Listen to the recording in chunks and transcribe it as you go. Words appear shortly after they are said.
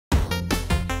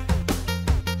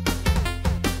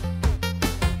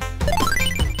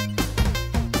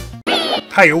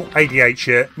Hey all, ADH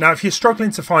here. Now if you're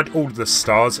struggling to find all of the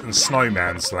stars and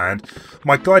Snowman's land,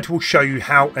 my guide will show you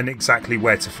how and exactly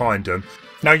where to find them.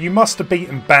 Now you must have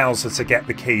beaten Bowser to get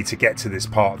the key to get to this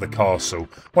part of the castle.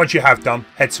 Once you have done,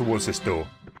 head towards this door.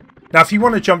 Now if you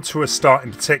want to jump to a star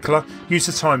in particular, use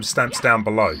the timestamps down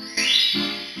below.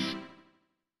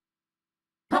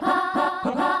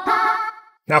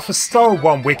 Now for star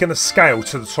 1 we're going to scale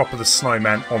to the top of the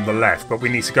snowman on the left, but we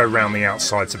need to go around the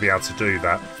outside to be able to do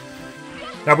that.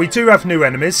 Now we do have new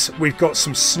enemies. We've got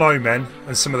some snowmen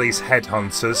and some of these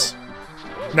headhunters.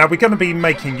 Now we're going to be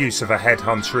making use of a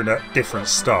headhunter in a different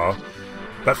star,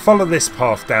 but follow this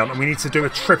path down and we need to do a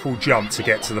triple jump to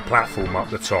get to the platform up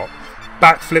the top.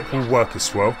 Backflip will work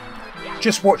as well.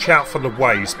 Just watch out for the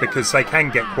waves because they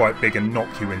can get quite big and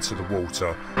knock you into the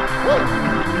water.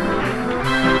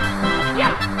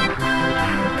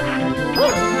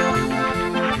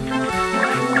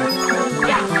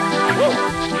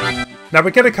 Now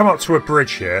we're going to come up to a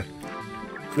bridge here.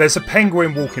 There's a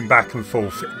penguin walking back and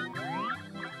forth.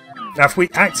 Now if we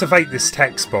activate this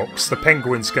text box, the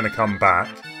penguin's going to come back.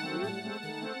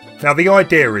 Now the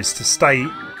idea is to stay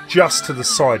just to the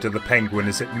side of the penguin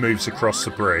as it moves across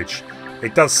the bridge.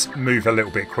 It does move a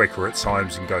little bit quicker at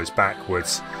times and goes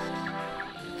backwards.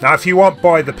 Now if you aren't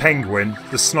by the penguin,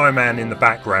 the snowman in the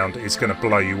background is going to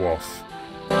blow you off.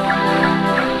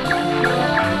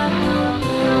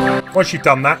 Once you've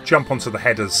done that, jump onto the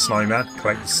head of the snowman,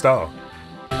 collect the star.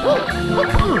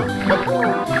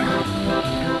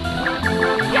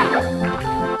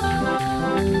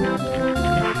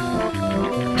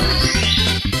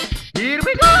 Here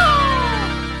we go!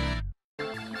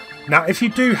 Now if you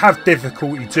do have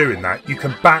difficulty doing that, you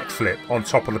can backflip on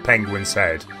top of the penguin's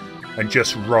head and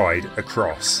just ride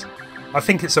across. I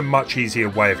think it's a much easier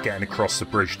way of getting across the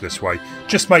bridge this way.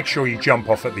 Just make sure you jump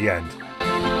off at the end.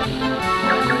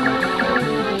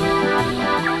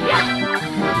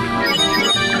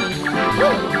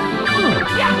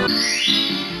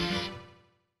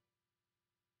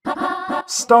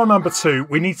 Star number 2,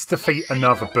 we need to defeat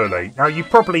another bully. Now you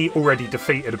probably already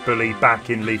defeated a bully back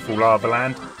in Lethal Lava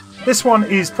Land. This one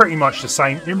is pretty much the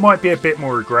same. It might be a bit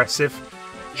more aggressive.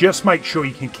 Just make sure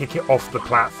you can kick it off the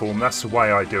platform. That's the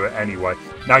way I do it anyway.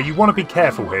 Now you want to be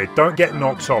careful here. Don't get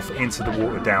knocked off into the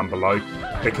water down below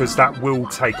because that will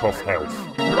take off health.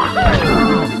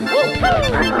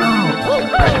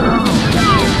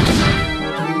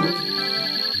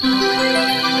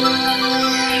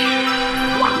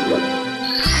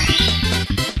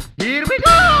 Here we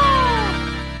go!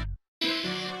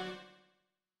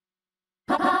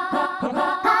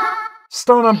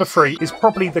 Star number 3 is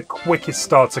probably the quickest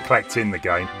star to collect in the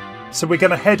game. So we're going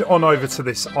to head on over to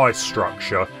this ice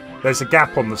structure. There's a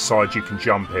gap on the side you can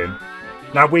jump in.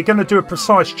 Now we're going to do a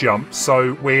precise jump,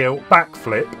 so we'll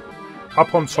backflip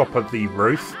up on top of the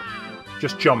roof.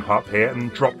 Just jump up here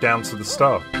and drop down to the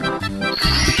star.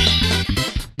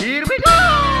 Here we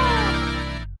go!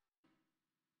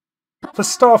 For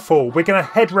star 4, we're going to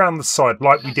head round the side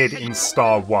like we did in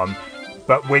star 1.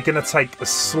 But we're going to take a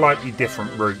slightly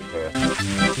different route here.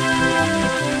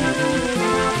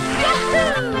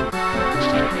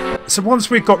 So once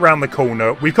we've got round the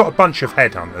corner, we've got a bunch of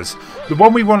headhunters. The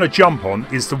one we want to jump on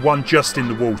is the one just in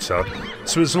the water.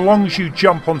 So as long as you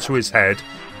jump onto his head,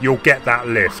 you'll get that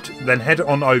lift. Then head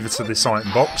on over to this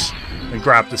item box and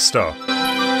grab the star.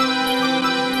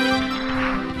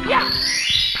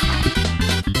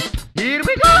 Here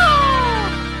we go!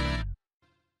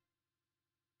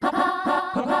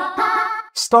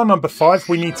 Star number 5,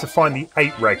 we need to find the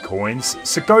 8 red coins.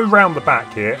 So go round the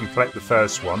back here and collect the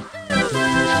first one.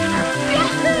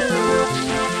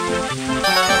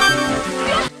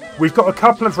 We've got a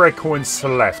couple of red coins to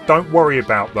the left. Don't worry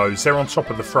about those. They're on top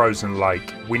of the frozen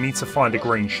lake. We need to find a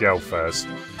green shell first.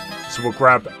 So we'll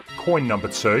grab coin number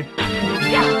 2.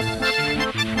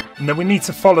 And then we need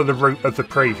to follow the route of the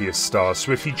previous star.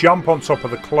 So if you jump on top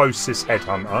of the closest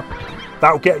headhunter,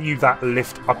 that'll get you that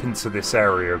lift up into this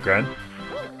area again.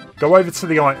 Go over to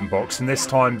the item box and this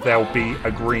time there'll be a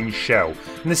green shell.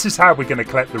 And this is how we're going to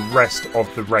collect the rest of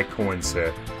the red coins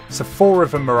here. So 4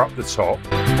 of them are up the top.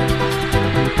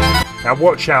 Now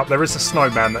watch out, there is a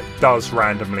snowman that does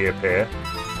randomly appear.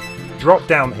 Drop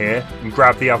down here and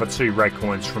grab the other 2 red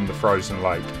coins from the frozen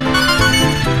lake.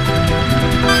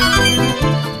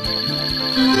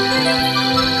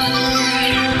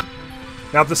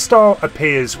 Now the star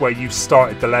appears where you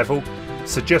started the level,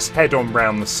 so just head on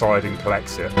round the side and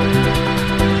collect it.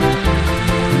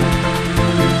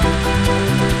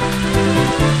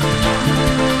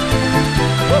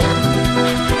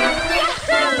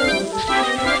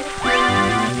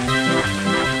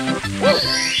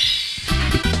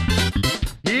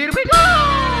 Here we go!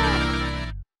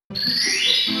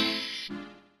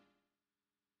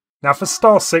 Now for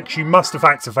Star 6 you must have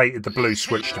activated the blue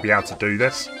switch to be able to do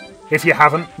this. If you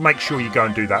haven't, make sure you go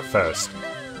and do that first.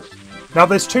 Now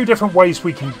there's two different ways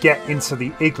we can get into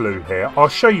the Igloo here. I'll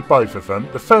show you both of them.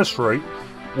 The first route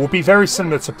will be very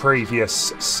similar to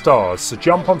previous stars. So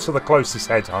jump onto the closest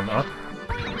headhunter.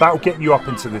 That'll get you up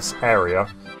into this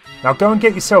area. Now go and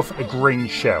get yourself a green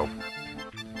shell.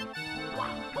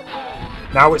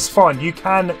 Now it's fine, you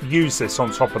can use this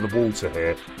on top of the water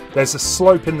here. There's a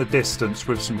slope in the distance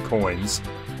with some coins.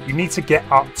 You need to get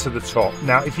up to the top.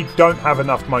 Now if you don't have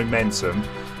enough momentum,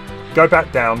 go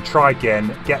back down, try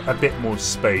again, get a bit more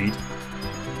speed.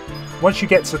 Once you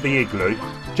get to the Igloo,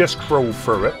 just crawl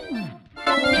through it.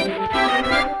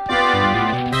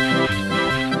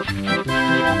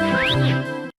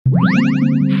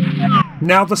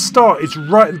 Now the start is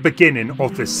right at the beginning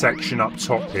of this section up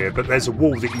top here, but there's a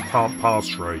wall that you can't pass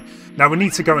through. Now we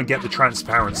need to go and get the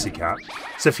transparency cap.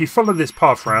 So if you follow this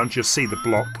path round, you'll see the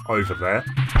block over there.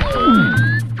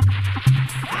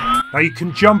 Now you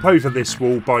can jump over this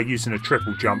wall by using a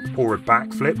triple jump or a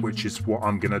backflip, which is what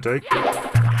I'm going to do.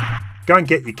 Go and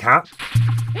get your cap,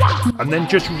 and then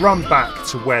just run back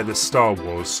to where the star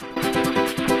was.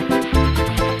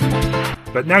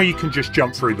 But now you can just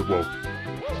jump through the wall.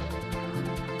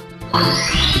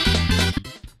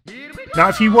 Now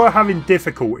if you were having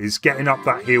difficulties getting up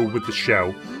that hill with the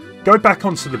shell, go back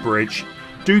onto the bridge,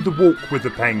 do the walk with the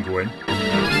penguin,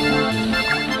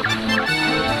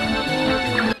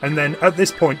 and then at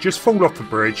this point just fall off the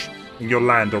bridge and you'll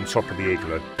land on top of the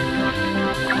Igloo.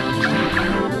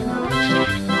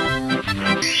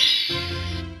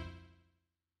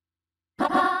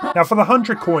 Now for the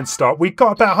 100 coin start, we've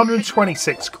got about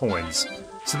 126 coins,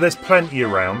 so there's plenty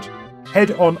around.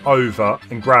 Head on over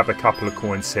and grab a couple of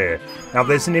coins here. Now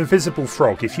there's an invisible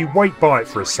frog. If you wait by it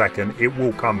for a second, it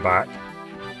will come back.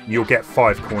 You'll get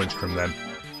 5 coins from them.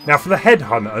 Now for the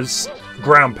headhunters,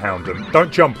 ground pound them. Don't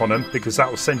jump on them because that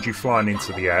will send you flying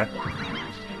into the air.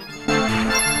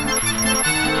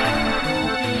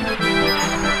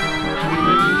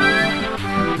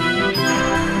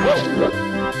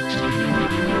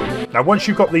 Now once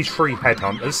you've got these 3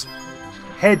 headhunters,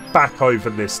 head back over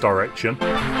this direction.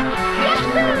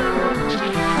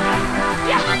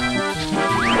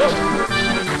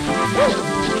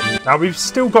 Now we've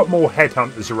still got more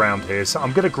headhunters around here, so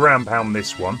I'm going to ground pound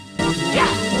this one.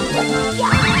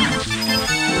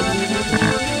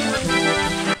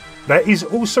 There is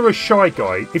also a shy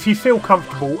guy. If you feel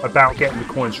comfortable about getting the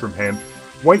coins from him,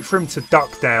 wait for him to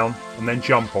duck down and then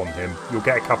jump on him. You'll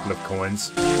get a couple of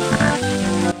coins.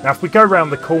 Now if we go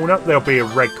around the corner, there'll be a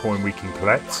red coin we can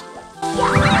collect.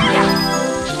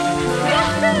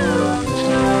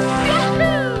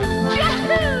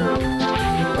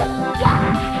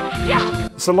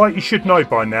 So like you should know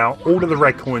by now, all of the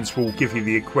red coins will give you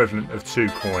the equivalent of 2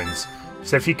 coins.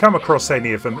 So if you come across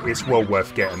any of them, it's well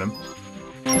worth getting them.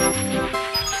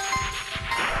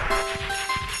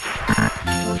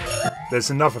 There's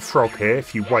another frog here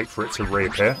if you wait for it to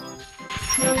reappear.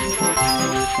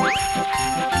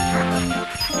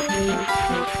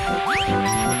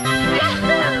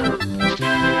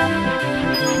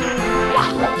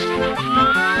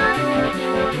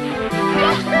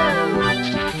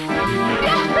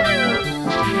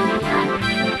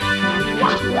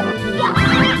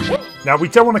 Now we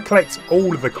don't want to collect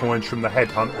all of the coins from the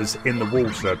headhunters in the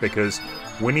water because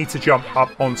we need to jump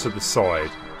up onto the side.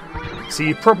 So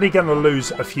you're probably going to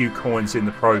lose a few coins in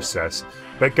the process,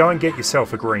 but go and get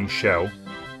yourself a green shell.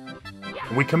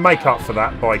 And we can make up for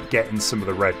that by getting some of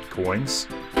the red coins.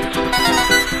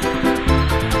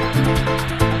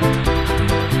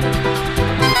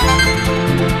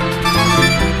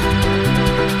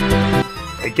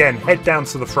 Again, head down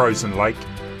to the frozen lake,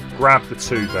 grab the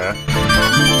 2 there.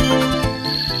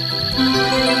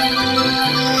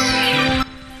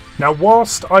 Now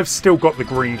whilst I've still got the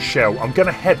green shell, I'm going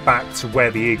to head back to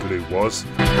where the Igloo was.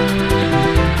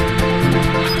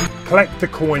 Collect the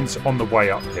coins on the way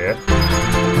up here.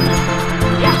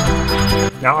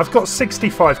 Now I've got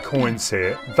 65 coins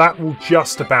here, that will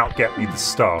just about get me the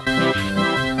star.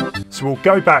 So we'll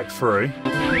go back through.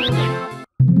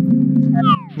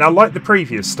 Now like the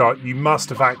previous start, you must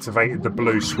have activated the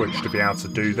blue switch to be able to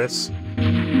do this.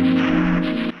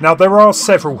 Now there are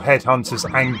several headhunters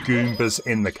and goombas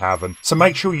in the cavern, so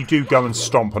make sure you do go and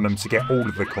stomp on them to get all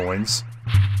of the coins.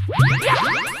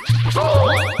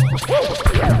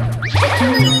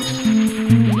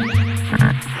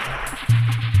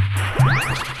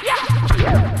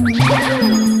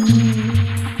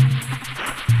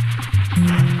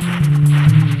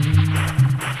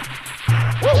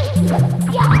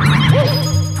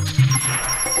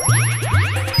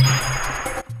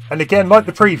 And again, like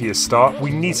the previous start,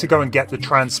 we need to go and get the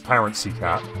transparency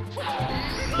cap.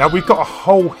 Now we've got a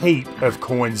whole heap of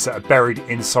coins that are buried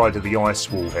inside of the ice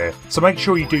wall here, so make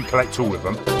sure you do collect all of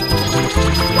them.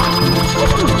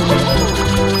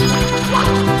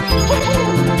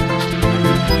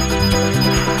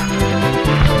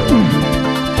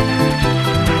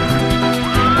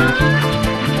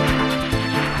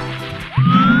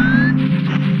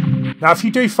 Now if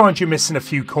you do find you're missing a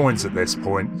few coins at this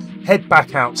point, head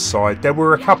back outside. There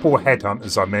were a couple of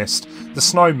headhunters I missed. The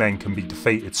snowmen can be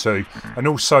defeated too, and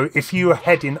also if you are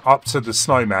heading up to the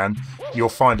snowman, you'll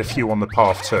find a few on the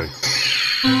path too.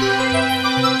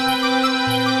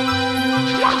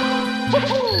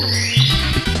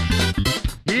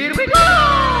 Here we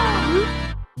go!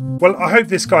 Well, I hope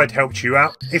this guide helped you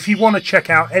out. If you want to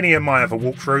check out any of my other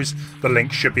walkthroughs, the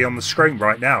link should be on the screen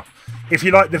right now. If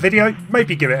you liked the video,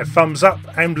 maybe give it a thumbs up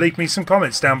and leave me some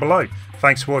comments down below.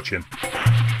 Thanks for watching.